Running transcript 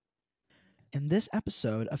In this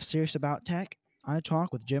episode of Serious About Tech, I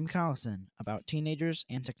talk with Jim Collison about teenagers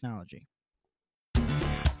and technology.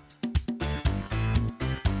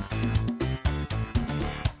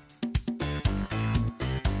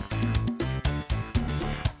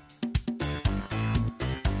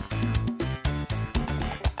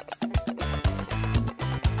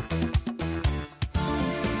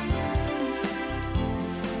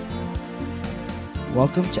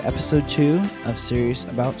 Welcome to episode 2 of Serious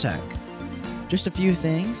About Tech. Just a few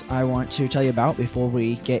things I want to tell you about before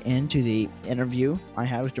we get into the interview I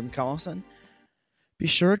had with Jim Collison. Be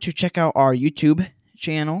sure to check out our YouTube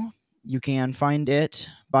channel. You can find it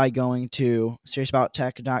by going to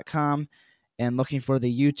seriousabouttech.com and looking for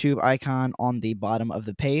the YouTube icon on the bottom of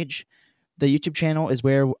the page. The YouTube channel is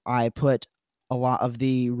where I put a lot of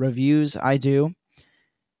the reviews I do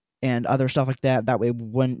and other stuff like that. That way we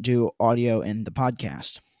wouldn't do audio in the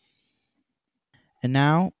podcast. And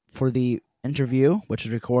now for the interview, which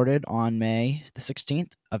was recorded on May the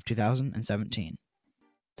 16th of 2017.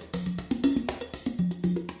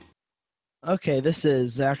 Okay, this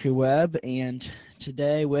is Zachary Webb, and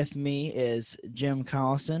today with me is Jim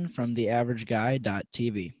Collison from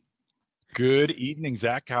theaverageguy.tv. Good evening,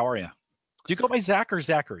 Zach. How are you? Do you go by Zach or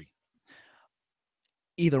Zachary?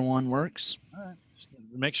 Either one works. All right. Just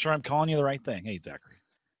make sure I'm calling you the right thing. Hey, Zachary.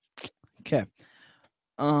 Okay.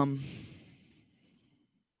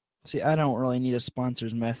 See, I don't really need a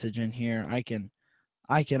sponsor's message in here. I can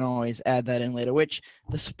always add that in later, which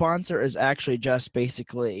the sponsor is actually just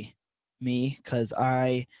basically me, because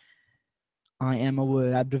I am a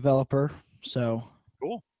web developer. So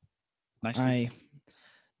Cool. Nice.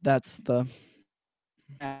 But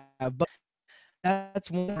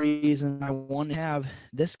that's one reason I want to have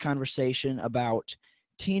this conversation about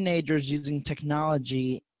teenagers using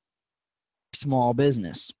technology in small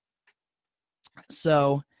business.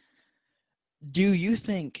 So, do you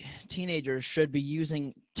think teenagers should be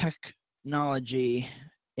using technology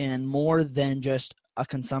in more than just a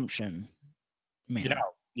consumption manner?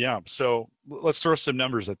 Yeah. So let's throw some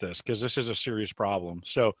numbers at this, because this is a serious problem.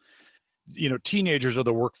 So, teenagers are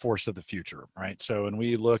the workforce of the future, right? So when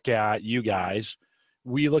we look at you guys,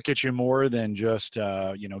 we look at you more than just,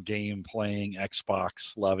 game playing,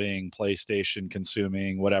 Xbox loving, PlayStation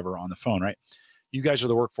consuming, whatever on the phone, right? You guys are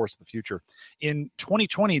the workforce of the future. In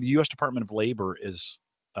 2020, the U.S. Department of Labor is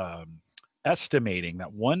estimating that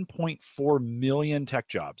 1.4 million tech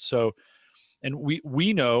jobs. So, and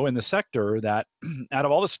we know in the sector that out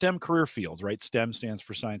of all the STEM career fields, right? STEM stands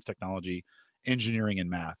for science, technology, engineering, and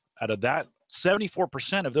math. Out of that,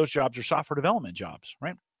 74% of those jobs are software development jobs,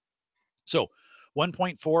 right? So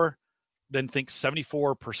 1.4, then think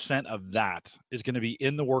 74% of that is going to be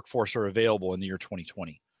in the workforce or available in the year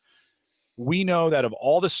 2020. We know that of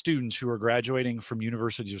all the students who are graduating from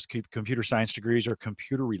universities with computer science degrees or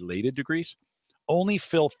computer-related degrees, only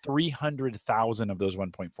fill 300,000 of those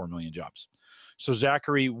 1.4 million jobs. So,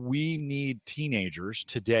 Zachary, we need teenagers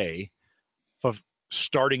today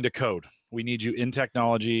starting to code. We need you in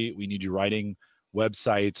technology. We need you writing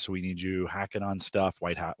websites. We need you hacking on stuff,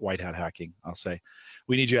 white hat hacking, I'll say.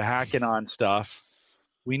 We need you hacking on stuff.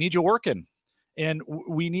 We need you working. And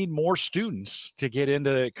we need more students to get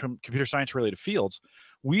into computer science related fields.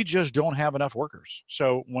 We just don't have enough workers.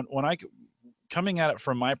 So when I coming at it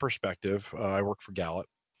from my perspective, I work for Gallup,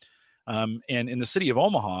 and in the city of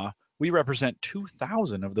Omaha, we represent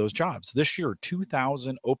 2,000 of those jobs. This year,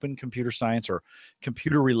 2,000 open computer science or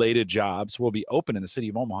computer-related jobs will be open in the city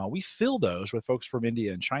of Omaha. We fill those with folks from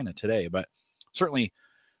India and China today, but certainly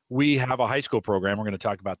we have a high school program. We're going to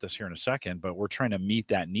talk about this here in a second, but we're trying to meet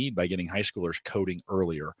that need by getting high schoolers coding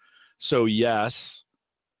earlier. So yes,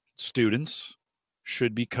 students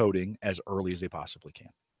should be coding as early as they possibly can.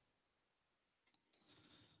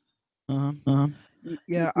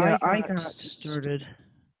 Yeah, I got started.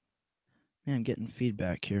 Man, I'm getting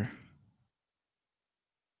feedback here.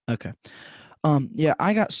 Okay. Yeah,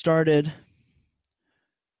 I got started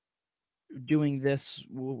doing this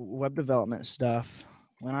web development stuff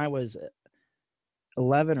when I was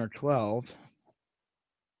 11 or 12.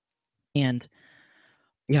 And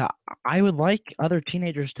yeah, I would like other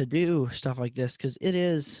teenagers to do stuff like this, because it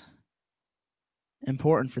is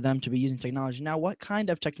important for them to be using technology. Now, what kind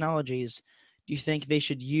of technologies do you think they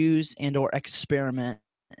should use and or experiment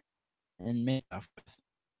and make stuff with?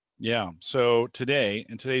 Yeah. So today,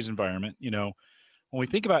 in today's environment, when we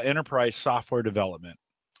think about enterprise software development,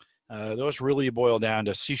 those really boil down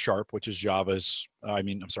to C#, which is which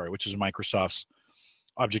is Microsoft's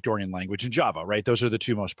object-oriented language, and Java, right? Those are the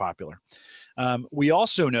two most popular. We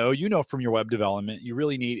also know, from your web development, you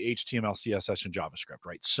really need HTML, CSS, and JavaScript,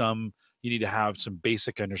 right? Some You need to have some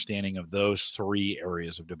basic understanding of those 3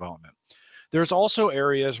 areas of development. There's also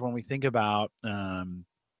areas when we think about,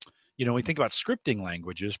 we think about scripting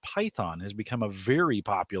languages. Python has become a very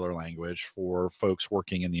popular language for folks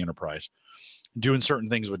working in the enterprise, doing certain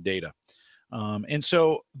things with data. And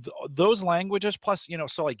so those languages, plus,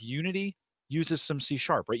 so like Unity uses some C#,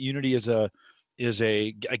 right? Unity is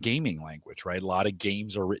a gaming language, right? A lot of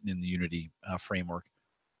games are written in the Unity framework,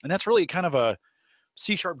 and that's really kind of a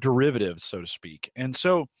C# derivative, so to speak. And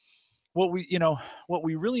so what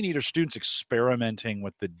we really need are students experimenting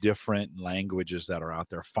with the different languages that are out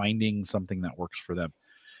there, finding something that works for them.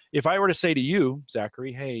 If I were to say to you,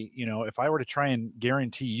 Zachary, hey, if I were to try and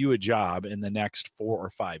guarantee you a job in the next 4 or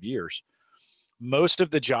 5 years, most of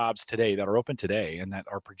the jobs today that are open today and that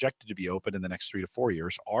are projected to be open in the next 3 to 4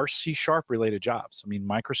 years are C# related jobs. I mean,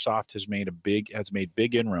 Microsoft has made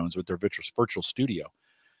big inroads with their Virtual Studio.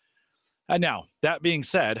 And now, that being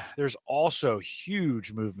said, there's also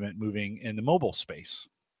huge movement moving in the mobile space,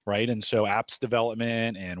 right? And so apps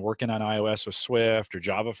development and working on iOS with Swift or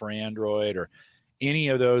Java for Android or any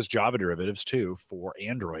of those Java derivatives too for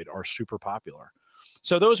Android are super popular.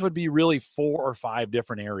 So those would be really 4 or 5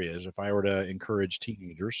 different areas if I were to encourage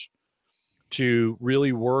teenagers to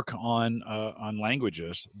really work on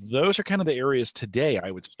languages. Those are kind of the areas today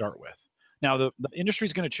I would start with. Now, the industry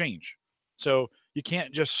is going to change. So you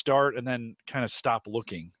can't just start and then kind of stop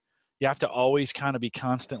looking. You have to always kind of be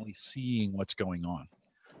constantly seeing what's going on.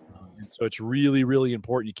 And so it's really, really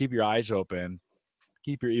important you keep your eyes open,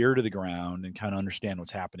 keep your ear to the ground, and kind of understand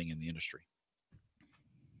what's happening in the industry.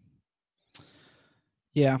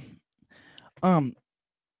 Yeah.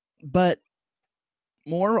 But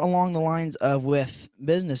more along the lines of with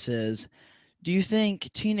businesses, do you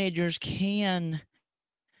think teenagers can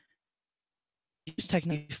use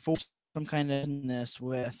technology for some kind of business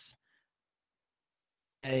with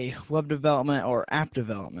a web development or app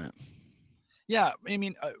development? Yeah, I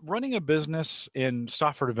mean, running a business and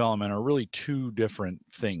software development are really 2 different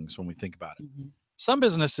things when we think about it. Mm-hmm. Some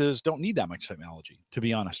businesses don't need that much technology, to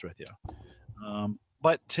be honest with you.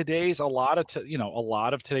 But today's a lot of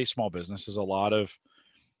today's small businesses, a lot of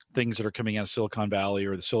things that are coming out of Silicon Valley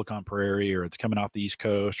or the Silicon Prairie, or it's coming off the East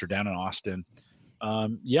Coast or down in Austin.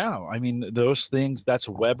 I mean, those things, that's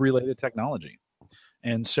web-related technology.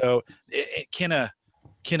 And so can a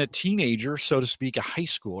teenager, so to speak, a high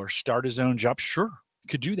schooler, start his own job? Sure,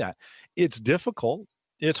 could do that. It's difficult.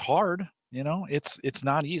 It's hard. It's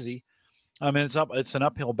not easy. I mean, it's an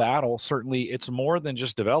uphill battle. Certainly, it's more than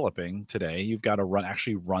just developing today. You've got to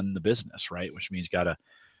run the business, right? Which means you got to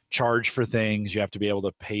charge for things. You have to be able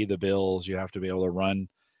to pay the bills. You have to be able to run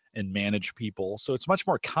and manage people. So it's much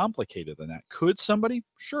more complicated than that. Could somebody?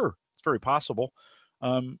 Sure, it's very possible.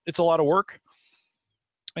 It's a lot of work.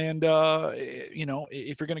 And,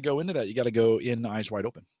 if you're going to go into that, you got to go in eyes wide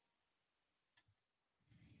open.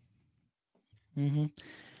 Mm-hmm.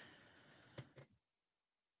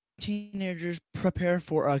 Teenagers prepare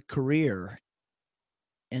for a career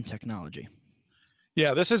in technology?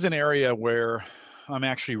 Yeah, this is an area where I'm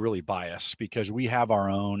actually really biased because we have our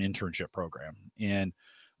own internship program. And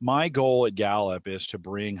my goal at Gallup is to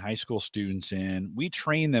bring high school students in. We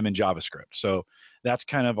train them in JavaScript. So that's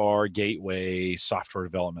kind of our gateway software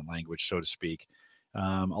development language, so to speak.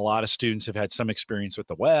 A lot of students have had some experience with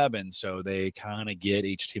the web, and so they kind of get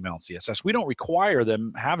HTML and CSS. We don't require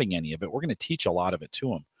them having any of it. We're going to teach a lot of it to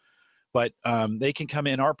them. But they can come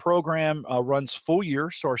in. Our program runs full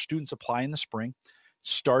year, so our students apply in the spring.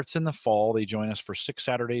 Starts in the fall. They join us for 6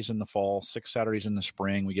 Saturdays in the fall, 6 Saturdays in the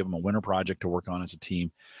spring. We give them a winter project to work on as a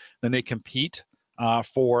team. Then they compete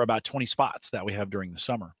for about 20 spots that we have during the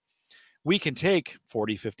summer. We can take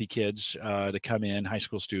 40, 50 kids to come in, high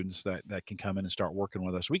school students that can come in and start working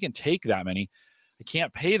with us. We can take that many. I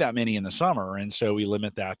can't pay that many in the summer, and so we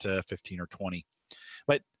limit that to 15 or 20.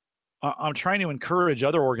 But I'm trying to encourage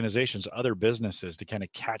other organizations, other businesses to kind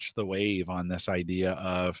of catch the wave on this idea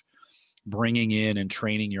of bringing in and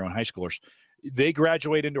training your own high schoolers. They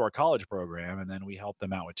graduate into our college program, and then we help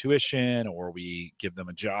them out with tuition, or we give them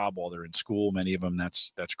a job while they're in school. Many of them,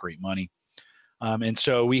 that's great money. And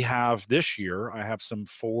so we have this year, I have some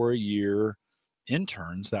 4-year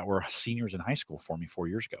interns that were seniors in high school for me 4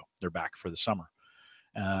 years ago. They're back for the summer.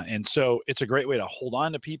 And so it's a great way to hold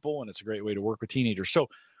on to people, and it's a great way to work with teenagers. So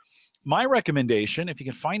my recommendation, if you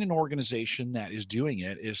can find an organization that is doing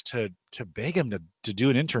it, is to beg them to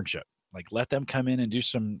do an internship. Like, let them come in and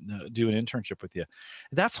do an internship with you.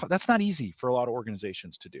 That's not easy for a lot of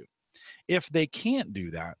organizations to do. If they can't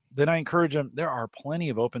do that, then I encourage them. There are plenty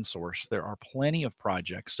of open source. There are plenty of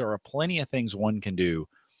projects. There are plenty of things one can do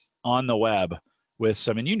on the web with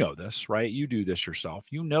some, and you know this, right? You do this yourself.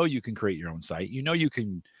 You know you can create your own site. You know you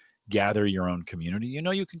can gather your own community. You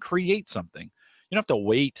know you can create something. You don't have to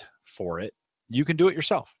wait for it. You can do it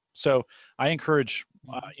yourself. So I encourage,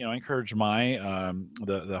 I encourage my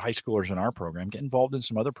the high schoolers in our program get involved in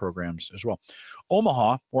some other programs as well.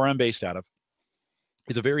 Omaha, where I'm based out of,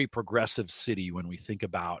 is a very progressive city when we think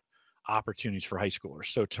about opportunities for high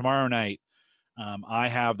schoolers. So tomorrow night, I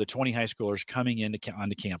have the 20 high schoolers coming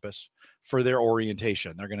onto campus for their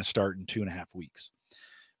orientation. They're going to start in 2.5 weeks.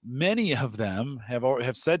 Many of them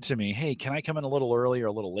have said to me, "Hey, can I come in a little early or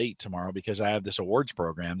a little late tomorrow because I have this awards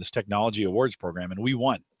program, this technology awards program, and we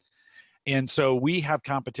won." And so we have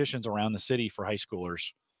competitions around the city for high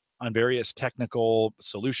schoolers on various technical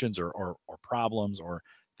solutions or problems or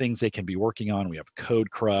things they can be working on. We have Code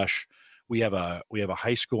Crush. We have a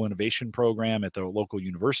high school innovation program at the local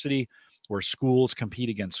university where schools compete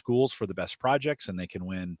against schools for the best projects, and they can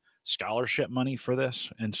win scholarship money for this.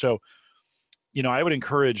 And so, I would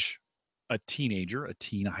encourage a teenager, a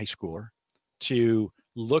high schooler, to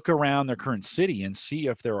look around their current city and see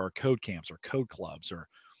if there are code camps or code clubs or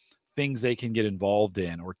things they can get involved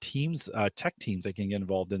in, or teams, tech teams they can get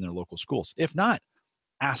involved in their local schools. If not,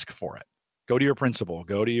 ask for it. Go to your principal,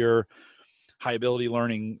 go to your high ability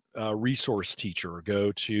learning resource teacher,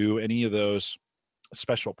 go to any of those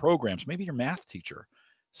special programs, maybe your math teacher.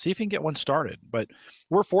 See if you can get one started. But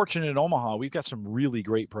we're fortunate in Omaha. We've got some really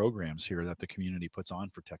great programs here that the community puts on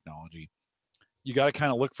for technology. You got to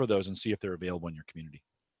kind of look for those and see if they're available in your community.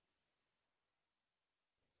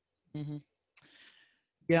 Mm-hmm.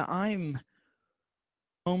 Yeah, I'm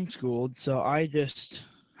homeschooled, so I just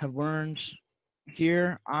have learned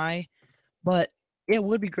here. But it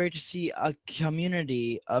would be great to see a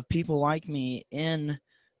community of people like me in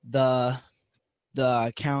the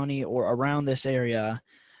county or around this area,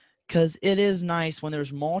 because it is nice when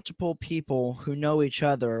there's multiple people who know each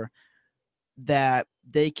other, that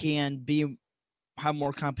they can have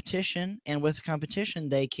more competition, and with competition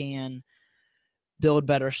they can build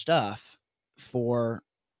better stuff for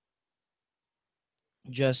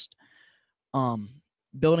just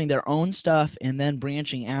building their own stuff and then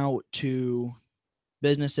branching out to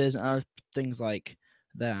businesses and other things like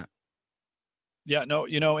that. Yeah, no,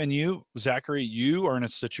 and you, Zachary, you are in a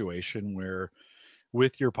situation where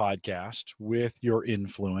with your podcast, with your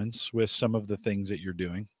influence, with some of the things that you're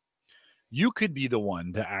doing, you could be the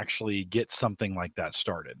one to actually get something like that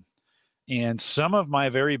started. And some of my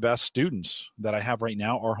very best students that I have right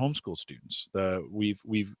now are homeschool students.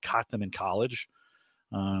 We've caught them in college,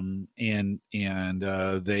 and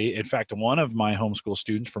they, in fact, one of my homeschool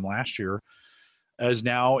students from last year is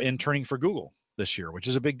now interning for Google this year, which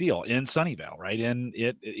is a big deal in Sunnyvale, right in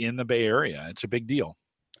the Bay Area. It's a big deal,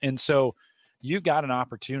 and so you've got an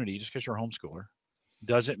opportunity. Just because you're a homeschooler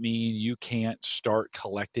doesn't mean you can't start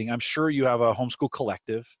collecting. I'm sure you have a homeschool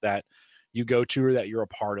collective that you go to or that you're a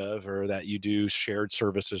part of or that you do shared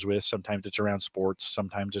services with. Sometimes it's around sports,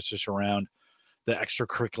 sometimes it's just around the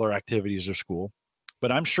extracurricular activities of school.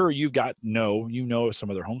 But I'm sure you've got some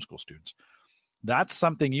other homeschool students. That's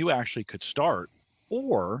something you actually could start,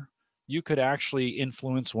 or you could actually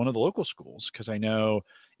influence one of the local schools, because I know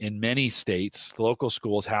in many states the local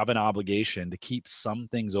schools have an obligation to keep some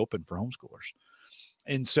things open for homeschoolers.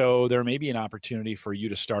 And so there may be an opportunity for you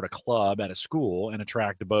to start a club at a school and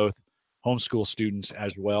attract both homeschool students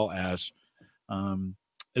as well as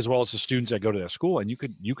the students that go to that school. And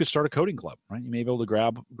you could start a coding club, right? You may be able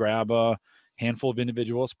to grab a handful of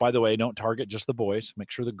individuals. By the way, don't target just the boys.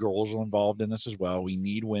 Make sure the girls are involved in this as well. We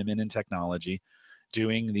need women in technology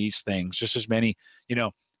doing these things. Just as many,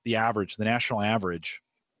 the national average,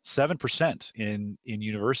 7% in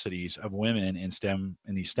universities of women in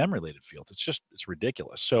these STEM related fields. It's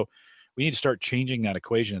ridiculous. So we need to start changing that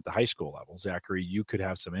equation at the high school level. Zachary, you could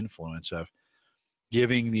have some influence of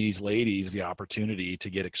giving these ladies the opportunity to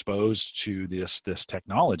get exposed to this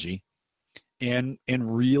technology and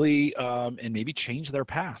really and maybe change their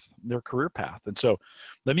career path. And so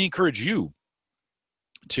let me encourage you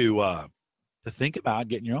to think about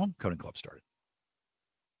getting your own coding club started.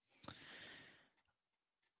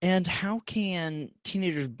 And how can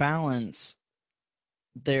teenagers balance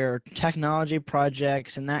their technology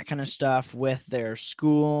projects and that kind of stuff with their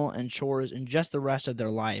school and chores and just the rest of their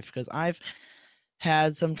life? Because I've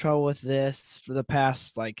had some trouble with this for the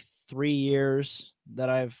past 3 years that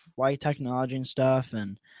I've liked technology and stuff,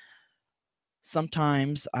 and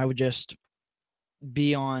sometimes I would just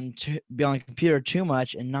be on the computer too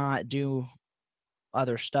much and not do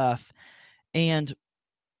other stuff, and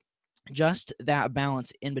just that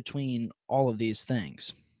balance in between all of these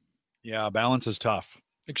things. Yeah, balance is tough,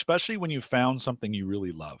 especially when you found something you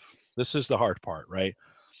really love. This is the hard part, right?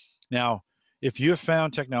 Now, if you have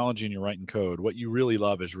found technology and you're writing code, what you really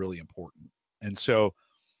love is really important. And so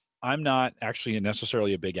I'm not actually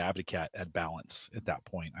necessarily a big advocate at balance at that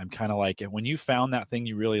point. I'm kind of like, when you found that thing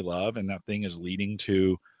you really love and that thing is leading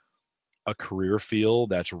to a career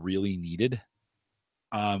field that's really needed,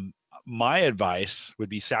 my advice would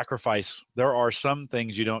be sacrifice. There are some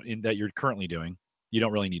things that you're currently doing, you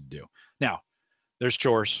don't really need to do. Now, there's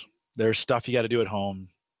chores, there's stuff you got to do at home,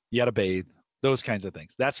 you got to bathe, those kinds of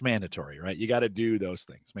things. That's mandatory, right? You got to do those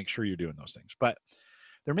things. Make sure you're doing those things. But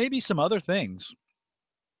there may be some other things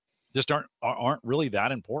just aren't really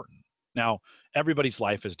that important. Now, everybody's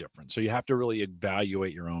life is different, so you have to really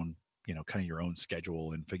evaluate your own, kind of your own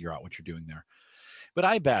schedule and figure out what you're doing there. But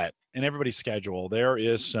I bet in everybody's schedule, there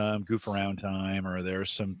is some goof around time, or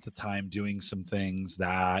there's some time doing some things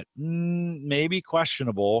that may be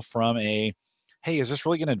questionable from hey, is this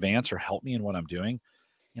really going to advance or help me in what I'm doing?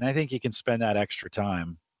 And I think you can spend that extra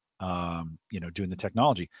time, doing the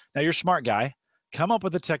technology. Now, you're a smart guy. Come up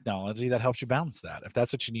with a technology that helps you balance that, if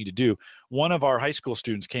that's what you need to do. One of our high school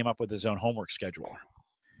students came up with his own homework scheduler,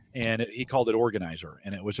 and he called it Organizer.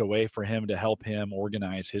 And it was a way for him to help him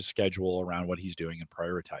organize his schedule around what he's doing and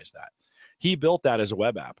prioritize that. He built that as a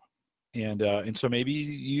web app. And so maybe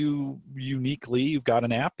you've got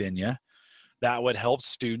an app in you that would help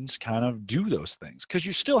students kind of do those things, because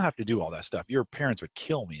you still have to do all that stuff. Your parents would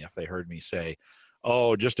kill me if they heard me say,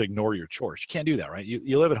 oh, just ignore your chores. You can't do that, right?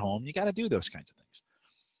 You live at home. You got to do those kinds of things.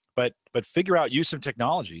 But figure out, use some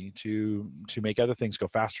technology to make other things go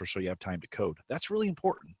faster so you have time to code. That's really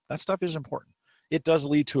important. That stuff is important. It does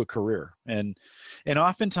lead to a career. And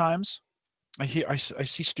oftentimes I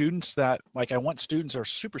see students that, like, I want students that are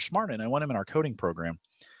super smart, and I want them in our coding program.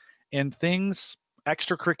 And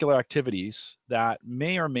extracurricular activities that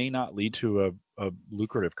may or may not lead to a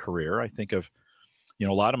lucrative career. I think of, a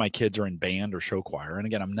lot of my kids are in band or show choir. And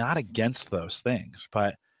again, I'm not against those things,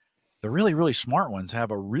 but the really, really smart ones have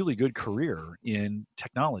a really good career in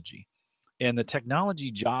technology. And the technology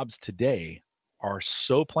jobs today are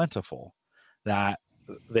so plentiful that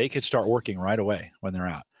they could start working right away when they're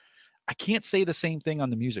out. I can't say the same thing on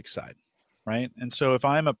the music side, right? And so if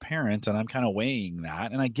I'm a parent and I'm kind of weighing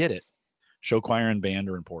that, and I get it, show choir and band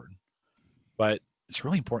are important, but it's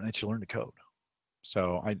really important that you learn to code.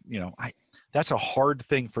 So that's a hard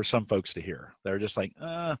thing for some folks to hear. They're just like,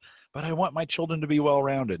 but I want my children to be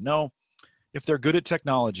well-rounded. No, if they're good at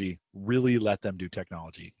technology, really let them do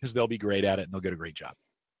technology, because they'll be great at it and they'll get a great job.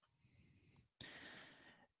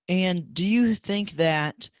 And do you think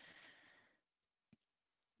that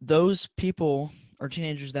those people or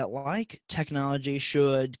teenagers that like technology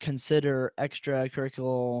should consider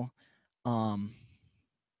extracurricular,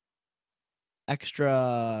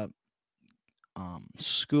 extra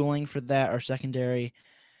schooling for that, or secondary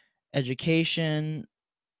education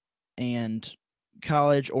and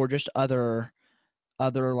college, or just other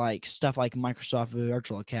like stuff like Microsoft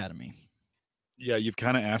Virtual Academy? Yeah, you've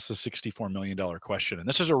kind of asked the $64 million question, and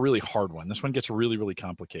this is a really hard one. This one gets really, really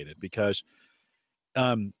complicated, because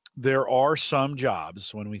there are some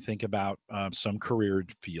jobs, when we think about some career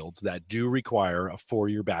fields, that do require a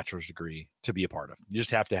 4-year bachelor's degree to be a part of. You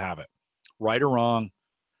just have to have it. Right or wrong,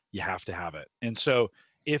 you have to have it. And so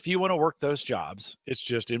if you want to work those jobs, it's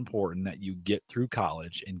just important that you get through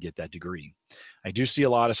college and get that degree. I do see a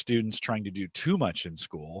lot of students trying to do too much in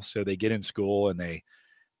school. So they get in school and they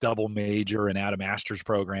double major and add a master's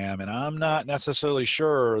program. And I'm not necessarily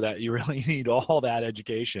sure that you really need all that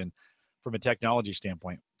education from a technology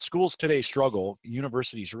standpoint. Schools today struggle,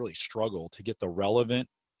 universities really struggle to get the relevant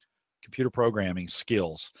computer programming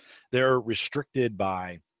skills. They're restricted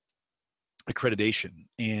by accreditation,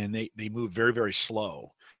 and they move very, very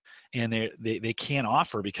slow. And they can't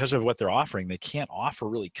offer, because of what they're offering, they can't offer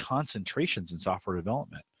really concentrations in software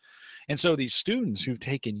development. And so these students who've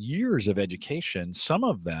taken years of education, some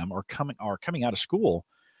of them are coming out of school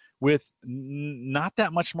with not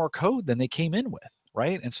that much more code than they came in with,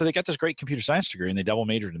 right? And so they got this great computer science degree and they double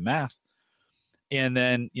majored in math. And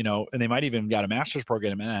then, and they might even got a master's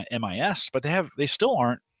program in MIS, but they still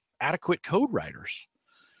aren't adequate code writers,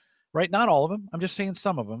 right? Not all of them. I'm just saying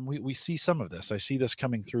some of them. We see some of this. I see this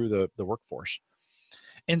coming through the workforce.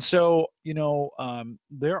 And so,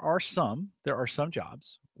 there are some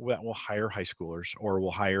jobs that will hire high schoolers, or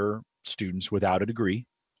will hire students without a degree,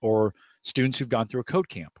 or students who've gone through a code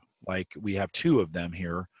camp. Like we have 2 of them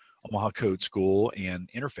here, Omaha Code School and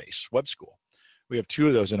Interface Web School. We have 2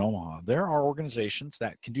 of those in Omaha. There are organizations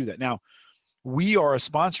that can do that. Now, we are a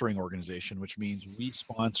sponsoring organization, which means we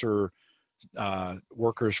sponsor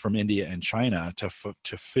workers from India and China to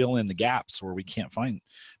fill in the gaps where we can't find.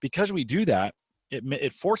 Because we do that,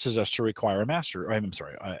 it forces us to require a master, or I'm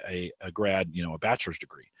sorry, a grad, a bachelor's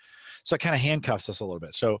degree. So it kind of handcuffs us a little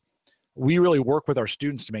bit. So we really work with our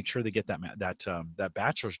students to make sure they get that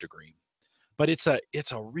bachelor's degree. But it's a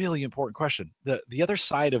really important question. The other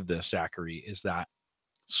side of this, Zachary, is that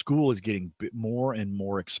school is getting more and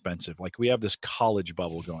more expensive. Like we have this college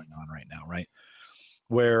bubble going on right now, right?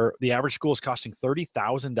 Where the average school is costing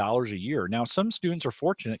 $30,000 a year. Now, some students are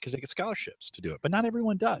fortunate because they get scholarships to do it, but not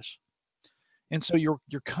everyone does. And so you're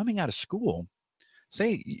coming out of school,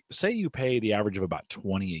 say you pay the average of about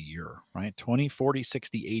 20 a year, right? 20, 40,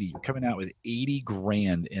 60, 80. You're coming out with 80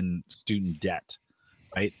 grand in student debt,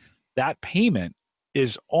 right? That payment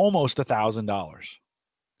is almost $1,000.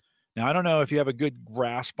 Now, I don't know if you have a good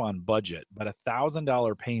grasp on budget, but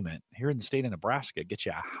 $1,000 payment here in the state of Nebraska gets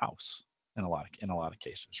you a house in a lot of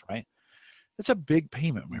cases, right? That's a big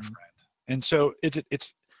payment, my friend. And so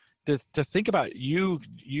it's to think about you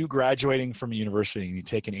graduating from a university and you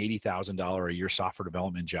take an $80,000 a year software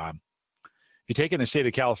development job. If you take it in the state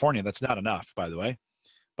of California, that's not enough, by the way.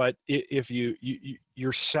 But if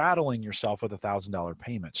you're saddling yourself with $1,000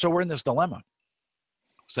 payment, so we're in this dilemma: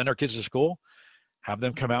 send our kids to school, have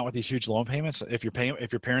them come out with these huge loan payments. If your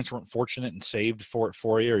parents weren't fortunate and saved for it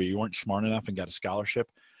for you, or you weren't smart enough and got a scholarship,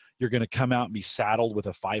 you're going to come out and be saddled with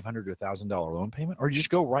a $500 to $1,000 loan payment, or you just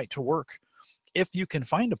go right to work if you can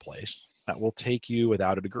find a place that will take you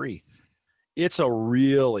without a degree. It's a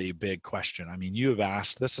really big question. I mean, you have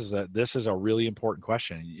asked, this is a really important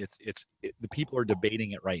question. The people are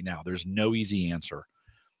debating it right now. There's no easy answer,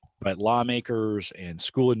 but lawmakers and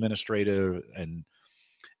school administrative and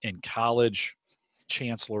college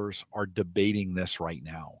chancellors are debating this right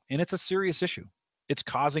now. And it's a serious issue. It's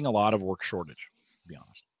causing a lot of work shortage, to be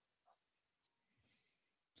honest.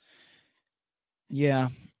 Yeah.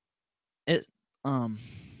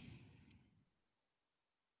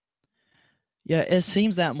 It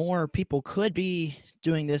seems that more people could be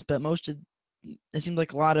doing this, but it seems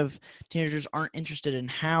like a lot of teenagers aren't interested in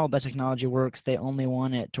how the technology works. They only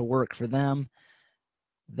want it to work for them.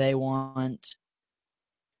 They want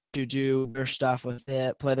to do their stuff with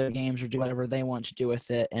it, play their games, or do whatever they want to do with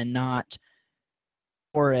it, and not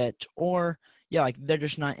for it. Or like they're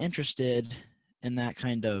just not interested in that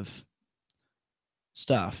kind of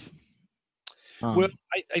stuff. Well,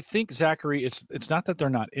 I think, Zachary, it's not that they're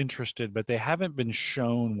not interested, but they haven't been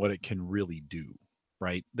shown what it can really do,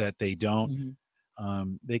 right? That they don't,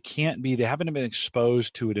 they haven't been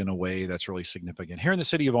exposed to it in a way that's really significant. Here in the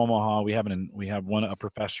city of Omaha, we have a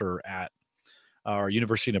professor at our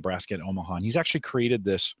University of Nebraska at Omaha, and he's actually created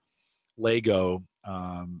this Lego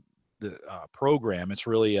program. It's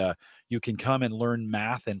really you can come and learn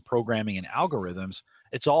math and programming and algorithms.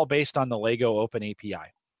 It's all based on the Lego Open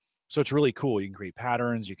API. So it's really cool. You can create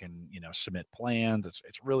patterns. You can, submit plans. It's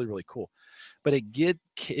really, really cool. But it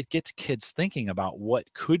gets kids thinking about what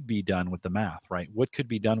could be done with the math, right? What could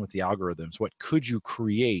be done with the algorithms? What could you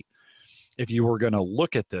create if you were going to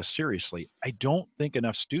look at this seriously? I don't think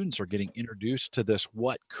enough students are getting introduced to this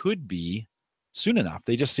what could be soon enough.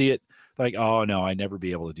 They just see it like, oh, no, I'd never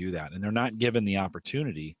be able to do that. And they're not given the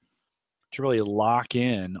opportunity to really lock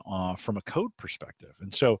in from a code perspective.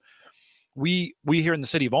 And so we here in the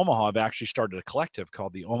city of Omaha have actually started a collective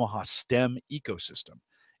called the Omaha STEM Ecosystem.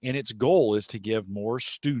 And its goal is to give more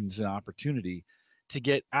students an opportunity to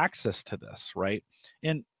get access to this, right?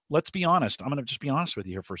 And let's be honest. I'm going to just be honest with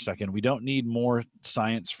you here for a second. We don't need more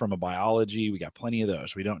science from a biology. We got plenty of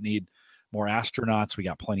those. We don't need more astronauts. We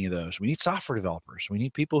got plenty of those. We need software developers. We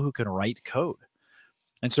need people who can write code.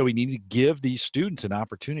 And so we need to give these students an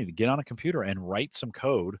opportunity to get on a computer and write some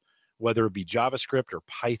code, whether it be JavaScript or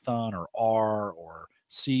Python or R or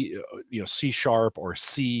C, C# or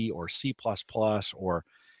C or C++ or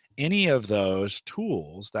any of those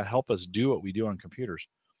tools that help us do what we do on computers.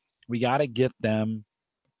 We got to get them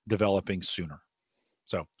developing sooner.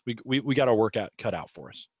 So we got our work cut out for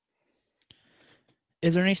us.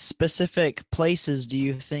 Is there any specific places do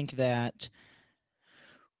you think that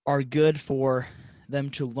are good for them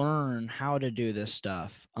to learn how to do this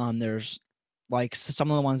stuff? There's like some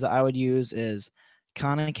of the ones that I would use is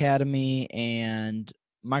Khan Academy and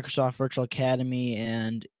Microsoft Virtual Academy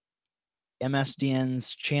and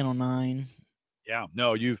MSDN's Channel 9. Yeah,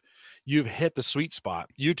 no, you've hit the sweet spot.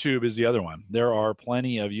 YouTube is the other one. There are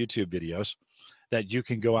plenty of YouTube videos that you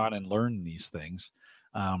can go out and learn these things.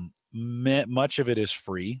 Much of it is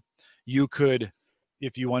free. You could,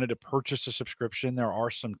 if you wanted to purchase a subscription, there are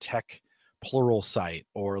some tech plural site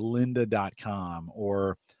or lynda.com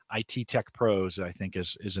or IT Tech Pros, I think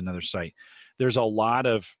is another site. There's a lot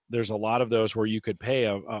of those where you could pay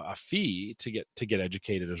a fee to get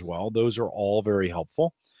educated as well. Those are all very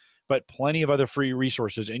helpful. but plenty of other free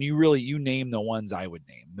resources. And you name the ones I would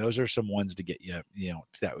name. Those are some ones to get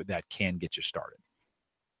that can get you started.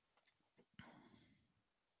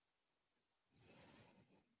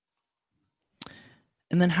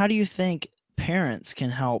 And then how do you think parents can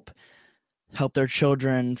help their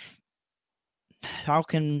children? How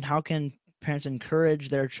can parents encourage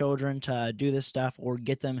their children to do this stuff or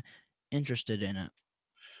get them interested in it?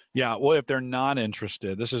 Yeah, well, if they're not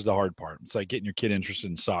interested, this is the hard part. It's like getting your kid interested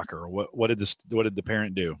in soccer. What did the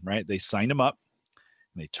parent do, right? They signed them up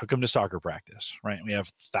and they took them to soccer practice, right? We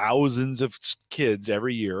have thousands of kids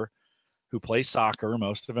every year who play soccer.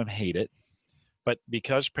 Most of them hate it. But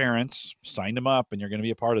because parents signed them up and you're going to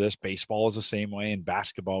be a part of this, baseball is the same way, and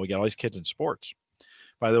basketball, we got all these kids in sports.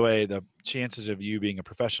 By the way, the chances of you being a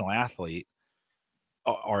professional athlete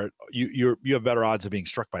are you have better odds of being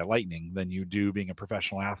struck by lightning than you do being a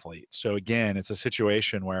professional athlete. So again, it's a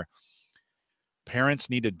situation where parents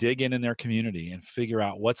need to dig in their community and figure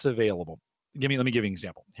out what's available. Let me give you an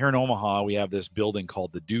example. Here in Omaha, we have this building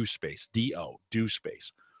called the Do Space, Do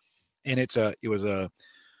Space, and it was a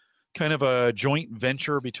kind of a joint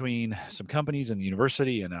venture between some companies and the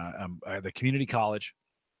university and the community college,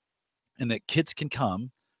 and that kids can come,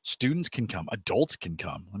 students can come, adults can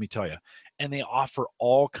come, let me tell you, and they offer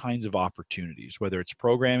all kinds of opportunities, whether it's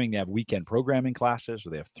programming. They have weekend programming classes, or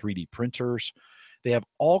they have 3D printers. They have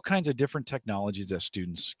all kinds of different technologies that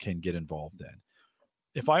students can get involved in.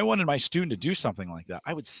 If I wanted my student to do something like that,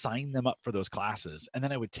 I would sign them up for those classes, and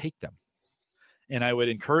then I would take them. And I would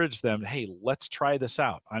encourage them, hey, let's try this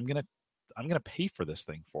out. I'm gonna pay for this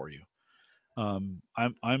thing for you. In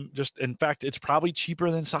fact, it's probably cheaper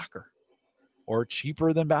than soccer or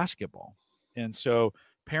cheaper than basketball. And so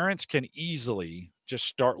parents can easily just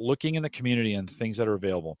start looking in the community and things that are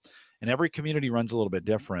available. And every community runs a little bit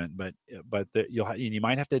different, but you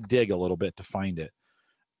might have to dig a little bit to find it.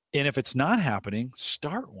 And if it's not happening,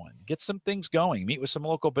 start one, get some things going, meet with some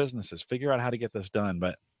local businesses, figure out how to get this done.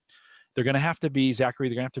 But they're going to have to be, Zachary,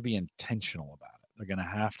 they're going to have to be intentional about it. They're going to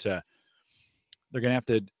have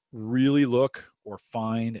to really look or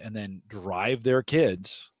find and then drive their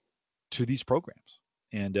kids to these programs.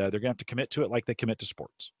 And they're going to have to commit to it like they commit to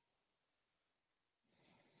sports.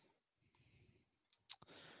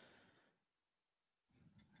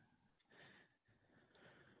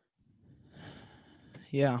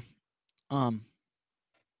 Yeah. I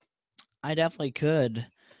definitely could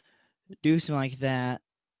do something like that.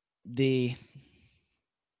 Then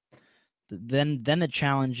the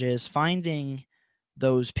challenge is finding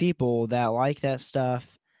those people that like that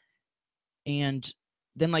stuff, and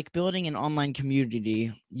then like building an online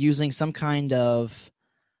community using some kind of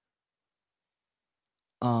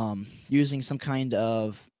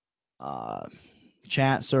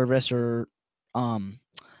chat service, or I'm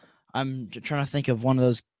trying to think of one of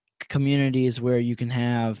those communities where you can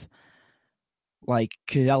have like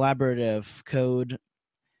collaborative code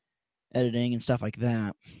editing and stuff like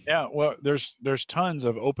that. Yeah, well, there's tons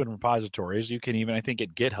of open repositories. You can even, I think,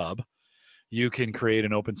 at GitHub, you can create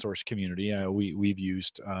an open source community. We've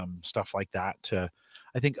used stuff like that to,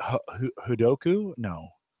 I think, Heroku. No,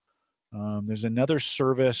 there's another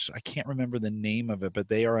service. I can't remember the name of it, but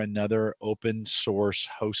they are another open source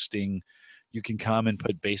hosting. You can come and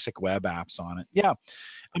put basic web apps on it. Yeah,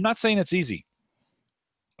 I'm not saying it's easy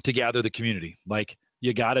to gather the community. Like,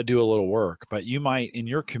 you got to do a little work, but you might, in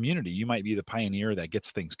your community, you might be the pioneer that gets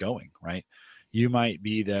things going, right? You might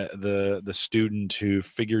be the student who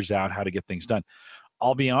figures out how to get things done.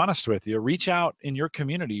 I'll be honest with you, reach out in your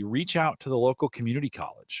community, reach out to the local community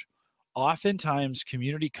college. Oftentimes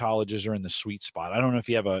community colleges are in the sweet spot. I don't know if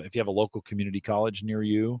you have a local community college near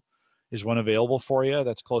you. Is one available for you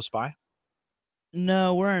that's close by?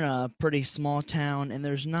 No, we're in a pretty small town, and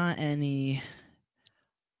there's not any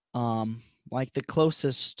like the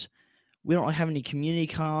closest, we don't have any community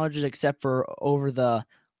colleges except for over the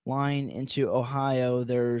line into Ohio.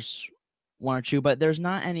 There's one or two, but there's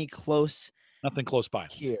not any close. Nothing close by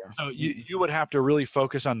here. So you would have to really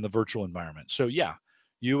focus on the virtual environment. So yeah,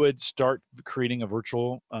 you would start creating a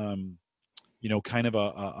virtual, kind of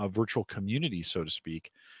a virtual community, so to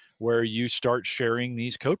speak, where you start sharing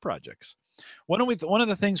these code projects. One of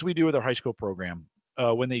the things we do with our high school program,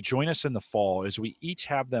 when they join us in the fall, is we each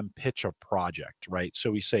have them pitch a project, right? So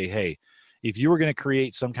we say, hey, if you were going to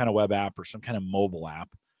create some kind of web app or some kind of mobile app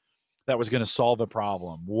that was going to solve a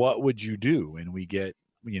problem, what would you do? And we get,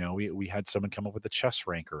 we had someone come up with a chess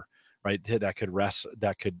ranker, right? That could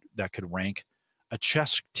rank a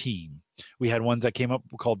chess team. We had ones that came up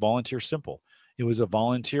called Volunteer Simple. It was a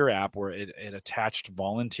volunteer app where it attached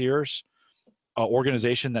volunteers,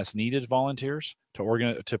 organization that's needed volunteers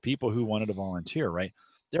to people who wanted to volunteer, right?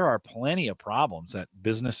 there are plenty of problems that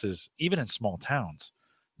businesses, even in small towns,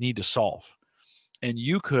 need to solve. And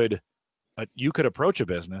you could approach a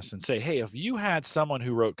business and say, hey, if you had someone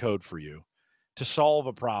who wrote code for you to solve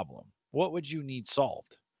a problem, what would you need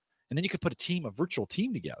solved? And then you could put a virtual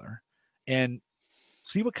team together and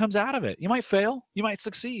see what comes out of it. You might fail, you might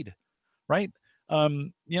succeed, right?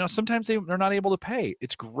 Sometimes they're not able to pay.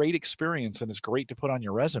 It's great experience and it's great to put on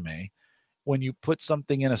your resume when you put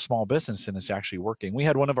something in a small business and it's actually working. We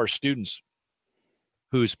had one of our students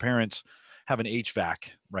whose parents have an HVAC,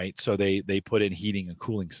 right? So they put in heating and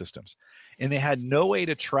cooling systems, and they had no way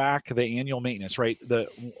to track the annual maintenance, right?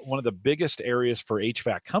 One of the biggest areas for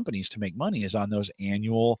HVAC companies to make money is on those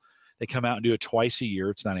annual. They come out and do it twice a year.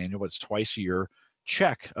 It's not annual, but it's twice a year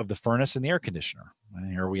check of the furnace and the air conditioner.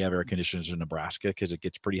 And here we have air conditioners in Nebraska because it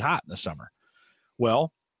gets pretty hot in the summer.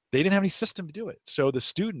 Well, they didn't have any system to do it. So the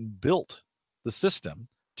student built the system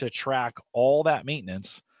to track all that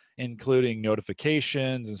maintenance, including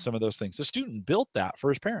notifications and some of those things. The student built that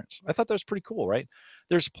for his parents. I thought that was pretty cool, right?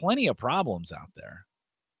 There's plenty of problems out there.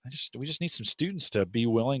 We just need some students to be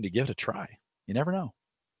willing to give it a try. You never know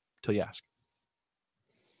until you ask.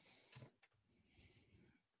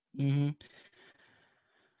 Mm-hmm.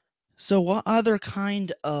 So what other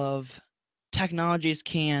kind of technologies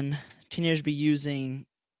can teenagers be using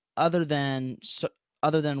other than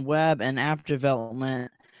web and app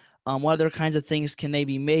development? What other kinds of things can they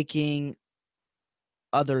be making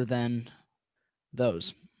other than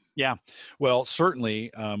those? Yeah, well,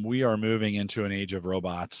 certainly we are moving into an age of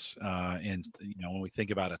robots, and when we think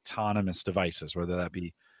about autonomous devices, whether that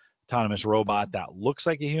be autonomous robot that looks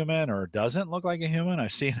like a human or doesn't look like a human,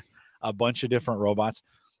 I've seen a bunch of different robots.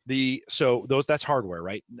 That's hardware,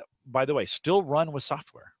 right? By the way, still run with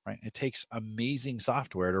software, right? It takes amazing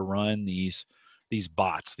software to run these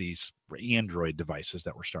bots, these Android devices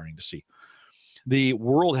that we're starting to see. The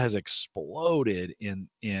world has exploded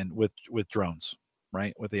with drones,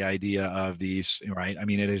 right? With the idea of these, right? I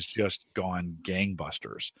mean, it has just gone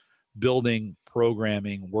gangbusters. Building,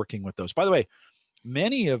 programming, working with those. By the way,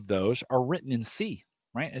 many of those are written in C,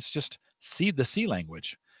 right? It's just the C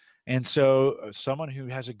language. And so someone who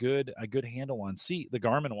has a good handle on C, the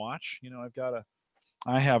Garmin watch,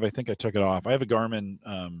 I think I took it off. I have a Garmin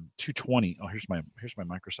 220. Oh, here's my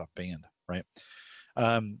Microsoft band, right?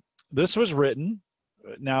 This was written.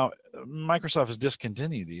 Now Microsoft has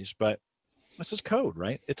discontinued these, but this is code,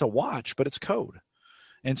 right? It's a watch, but it's code,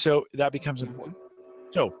 and so that becomes important.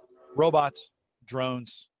 So robots,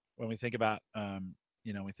 drones. When we think about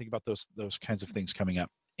we think about those kinds of things coming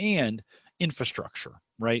up, and infrastructure,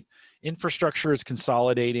 right? Infrastructure is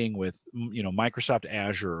consolidating with Microsoft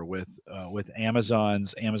Azure, with Amazon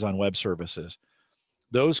Web Services.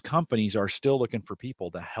 Those companies are still looking for people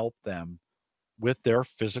to help them with their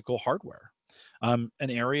physical hardware. An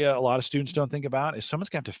area a lot of students don't think about is someone's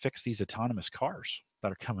going to have to fix these autonomous cars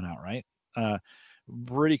that are coming out, right?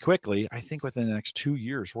 Pretty quickly, I think within the next 2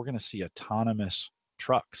 years, we're going to see autonomous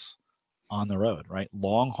trucks on the road, right?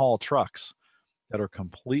 Long haul trucks that are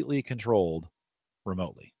completely controlled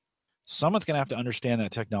remotely. Someone's going to have to understand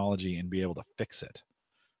that technology and be able to fix it.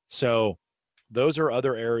 So those are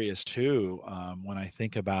other areas too. When I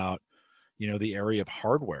think about, the area of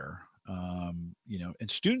hardware, and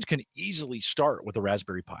students can easily start with a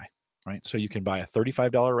Raspberry Pi, right? So you can buy a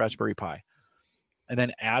 $35 Raspberry Pi and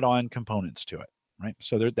then add on components to it, right?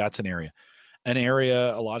 So that's an area. An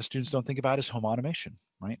area a lot of students don't think about is home automation,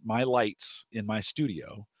 right? My lights in my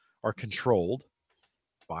studio are controlled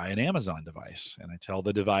by an Amazon device, and I tell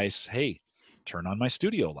the device, hey, turn on my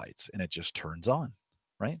studio lights, and it just turns on,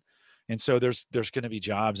 right? And so there's going to be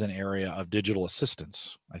jobs in area of digital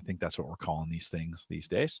assistants. I think that's what we're calling these things these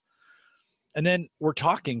days. And then we're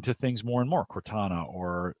talking to things more and more, Cortana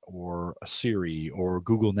or a Siri or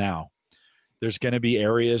Google Now. There's going to be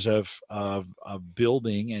areas of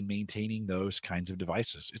building and maintaining those kinds of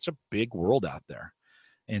devices. It's a big world out there.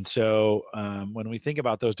 And so when we think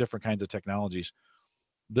about those different kinds of technologies,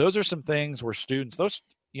 those are some things where students,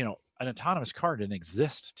 an autonomous car didn't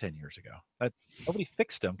exist 10 years ago. Nobody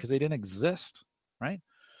fixed them because they didn't exist, right?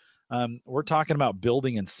 We're talking about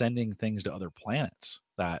building and sending things to other planets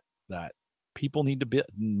that people need to build.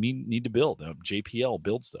 JPL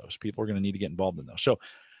builds those. People are going to need to get involved in those. So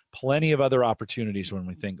plenty of other opportunities when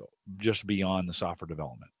we think just beyond the software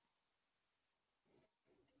development.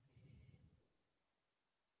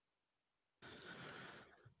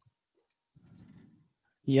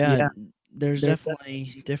 Yeah, there's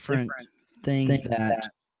definitely different things that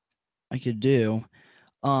I could do.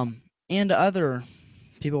 And other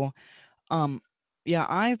people. Yeah,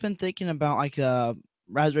 I've been thinking about like a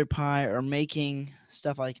Raspberry Pi or making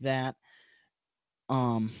stuff like that.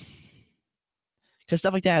 because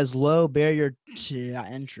stuff like that has low barrier to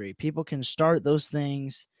entry. People can start those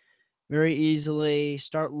things very easily,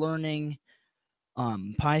 start learning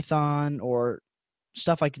Python or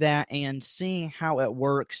stuff like that, and seeing how it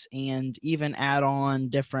works, and even add on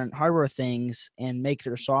different hardware things and make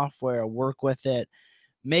their software work with it,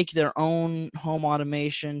 make their own home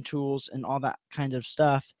automation tools and all that kind of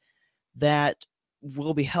stuff that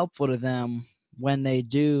will be helpful to them when they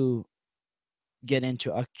do get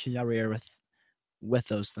into a career with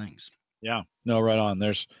those things. Yeah, no, right on.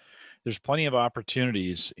 There's plenty of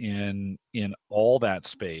opportunities in all that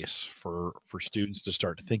space for students to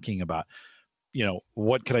start thinking about,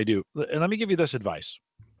 what could I do? And let me give you this advice.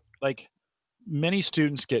 Like, many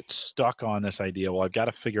students get stuck on this idea, well, I've got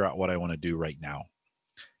to figure out what I want to do right now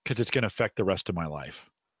because it's going to affect the rest of my life.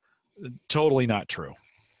 Totally not true.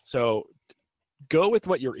 So go with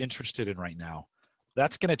what you're interested in right now.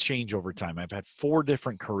 That's going to change over time. I've had 4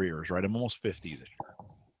 different careers, right? I'm almost 50 this year.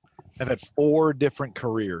 I've had 4 different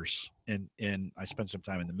careers, and I spent some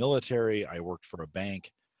time in the military. I worked for a bank.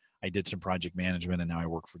 I did some project management, and now I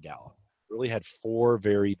work for Gallup. Really had 4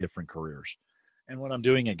 very different careers. And what I'm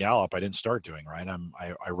doing at Gallup, I didn't start doing, right?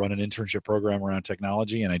 I run an internship program around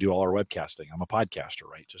technology, and I do all our webcasting. I'm a podcaster,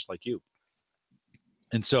 right? Just like you.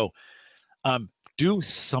 And so do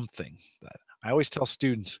something. That I always tell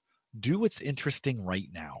students, do what's interesting right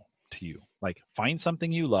now to you. Like, find something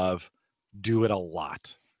you love, do it a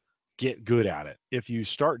lot. Get good at it. If you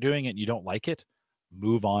start doing it and you don't like it,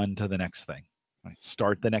 move on to the next thing. Right?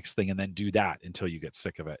 Start the next thing and then do that until you get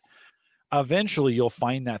sick of it. Eventually, you'll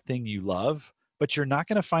find that thing you love, but you're not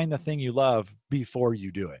going to find the thing you love before you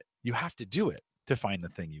do it. You have to do it to find the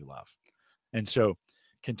thing you love. And so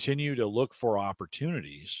continue to look for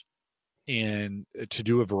opportunities and to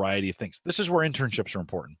do a variety of things. This is where internships are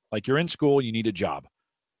important. Like, you're in school, you need a job.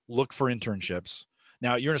 Look for internships.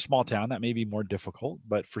 Now, you're in a small town, that may be more difficult,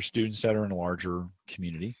 but for students that are in a larger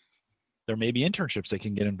community, there may be internships they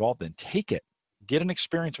can get involved in. Take it. Get an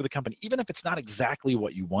experience with a company. Even if it's not exactly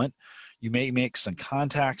what you want, you may make some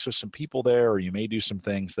contacts with some people there, or you may do some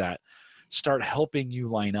things that start helping you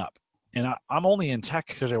line up. And I'm only in tech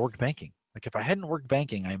because I worked banking. Like, if I hadn't worked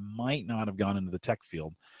banking, I might not have gone into the tech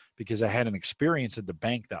field because I had an experience at the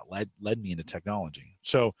bank that led me into technology.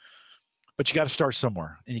 So, but you got to start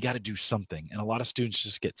somewhere, and you got to do something. And a lot of students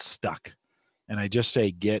just get stuck. And I just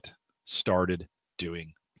say, get started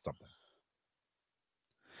doing something.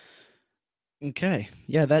 Okay.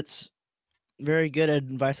 Yeah, that's very good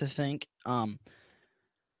advice, I think.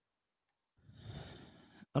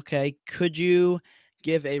 Okay. Could you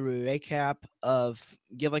give a recap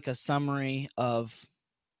give like a summary of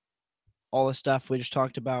all the stuff we just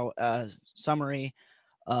talked about, a summary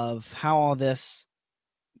of how all this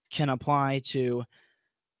can apply to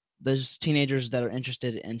those teenagers that are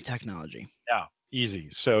interested in technology? Yeah, easy.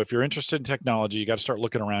 So if you're interested in technology, you got to start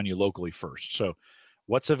looking around you locally first. So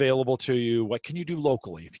what's available to you? What can you do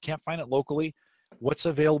locally? If you can't find it locally, what's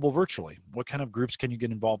available virtually? What kind of groups can you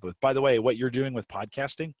get involved with? By the way, what you're doing with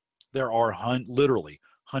podcasting, there are literally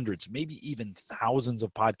hundreds, maybe even thousands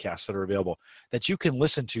of podcasts that are available that you can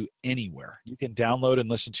listen to anywhere. You can download and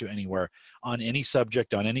listen to anywhere on any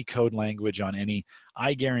subject, on any code language,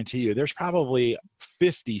 I guarantee you there's probably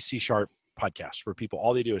 50 C# podcasts where people,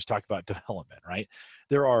 all they do is talk about development, right?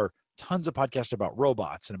 There are tons of podcasts about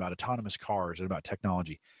robots and about autonomous cars and about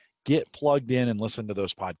technology. Get plugged in and listen to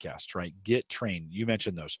those podcasts, right? Get trained. You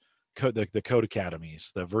mentioned those, the Code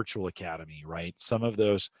Academies, the Virtual Academy, right? Some of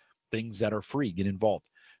those things that are free, get involved.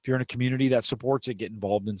 If you're in a community that supports it, get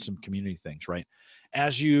involved in some community things, right?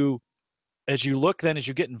 As you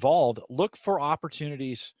get involved, look for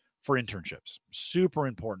opportunities for internships, super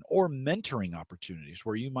important, or mentoring opportunities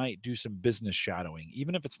where you might do some business shadowing,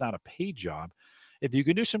 even if it's not a paid job. If you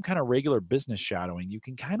can do some kind of regular business shadowing, you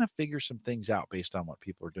can kind of figure some things out based on what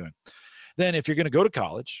people are doing. Then if you're going to go to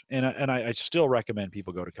college, and I still recommend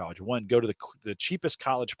people go to college. One, go to the cheapest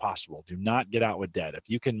college possible. Do not get out with debt. If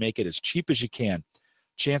you can make it as cheap as you can,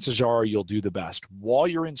 chances are you'll do the best. While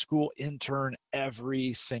you're in school, intern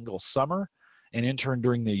every single summer and intern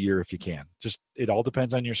during the year if you can. Just, it all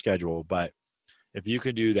depends on your schedule, but if you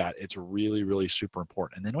can do that, it's really, really super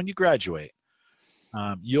important. And then when you graduate,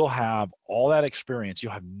 you'll have all that experience.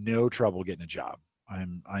 You'll have no trouble getting a job. I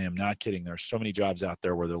am not kidding. There's so many jobs out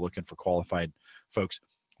there where they're looking for qualified folks.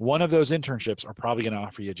 One of those internships are probably going to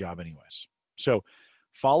offer you a job anyways. So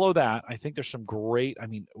follow that. I think there's some great,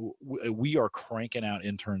 we are cranking out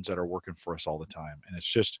interns that are working for us all the time. And it's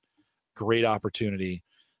just great opportunity,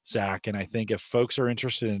 Zach. And I think if folks are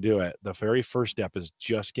interested in do it, the very first step is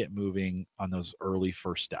just get moving on those early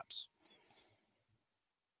first steps.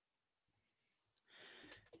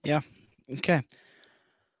 Okay.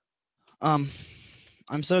 I'm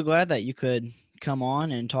so glad that you could come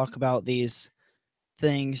on and talk about these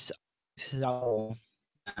things. So,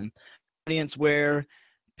 audience, where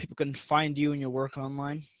people can find you and your work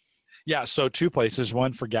online. Yeah, so 2 places.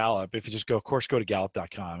 One for Gallup. If you just go, of course, go to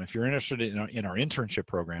Gallup.com. If you're interested in our internship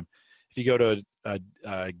program, if you go to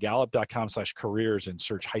Gallup.com/careers and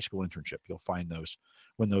search high school internship, you'll find those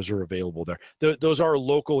when those are available there. Those are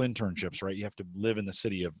local internships, right? You have to live in the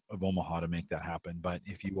city of Omaha to make that happen. But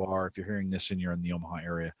if you're hearing this and you're in the Omaha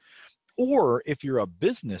area, or if you're a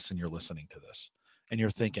business and you're listening to this and you're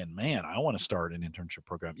thinking, man, I want to start an internship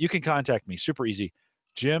program, you can contact me. Super easy.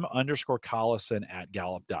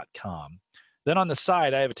 Jim_Collison@Gallup.com. Then on the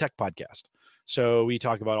side, I have a tech podcast. So we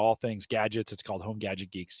talk about all things gadgets. It's called Home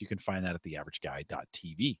Gadget Geeks. You can find that at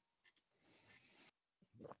theaverageguy.tv.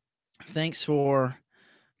 Thanks for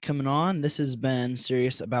coming on. This has been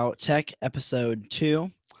Serious About Tech, episode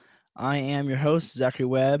 2. I am your host, Zachary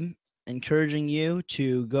Webb, encouraging you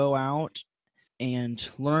to go out and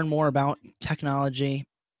learn more about technology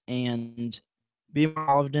and be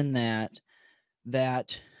involved in that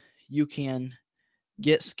you can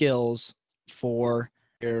get skills for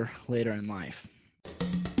your later in life.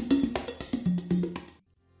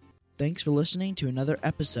 Thanks for listening to another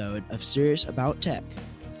episode of Serious About Tech.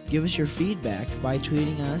 Give us your feedback by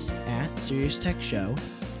tweeting us at Serious Tech Show,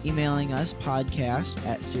 emailing us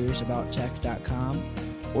podcast@seriousabouttech.com,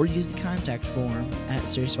 or use the contact form at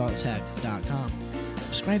seriousabouttech.com.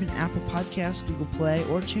 Subscribe in Apple Podcasts, Google Play,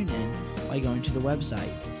 or TuneIn by going to the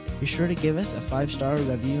website. Be sure to give us a 5-star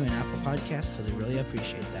review in Apple Podcasts because we really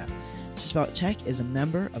appreciate that. Serious About Tech is a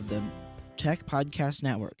member of the Tech Podcast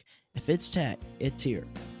Network. If it's tech, it's here.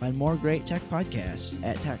 Find more great tech podcasts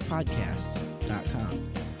at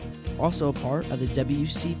techpodcasts.com. Also a part of the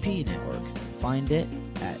WCP network. Find it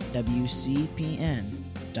at wcpn.ml.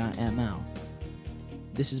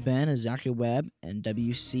 This has been a Zachary Webb and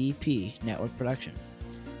WCP network production.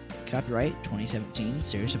 Copyright 2017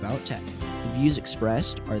 Serious About Tech. The views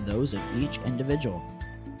expressed are those of each individual.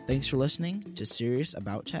 Thanks for listening to Serious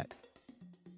About Tech.